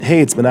Hey,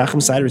 it's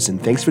Menachem Siderson.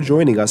 Thanks for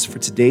joining us for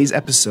today's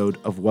episode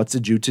of What's a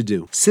Jew to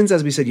Do. Since,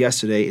 as we said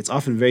yesterday, it's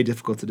often very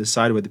difficult to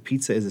decide whether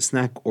pizza is a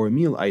snack or a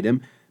meal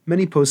item,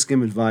 many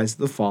poskim advise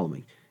the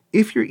following.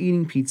 If you're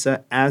eating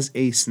pizza as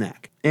a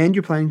snack, and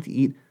you're planning to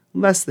eat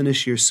less than a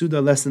shir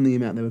suda, less than the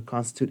amount that would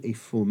constitute a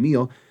full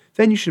meal,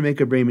 then you should make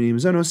a brei mini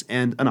mazonos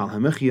and an al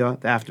hamechia,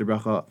 the after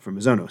bracha for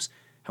mazonos.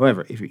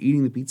 However, if you're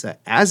eating the pizza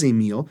as a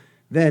meal,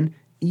 then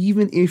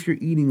even if you're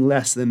eating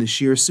less than the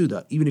shir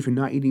suda, even if you're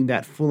not eating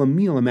that full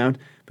meal amount,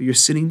 but you're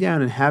sitting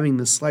down and having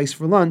the slice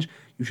for lunch,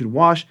 you should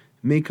wash,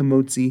 make a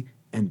motzi,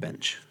 and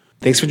bench.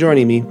 Thanks for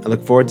joining me. I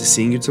look forward to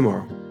seeing you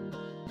tomorrow.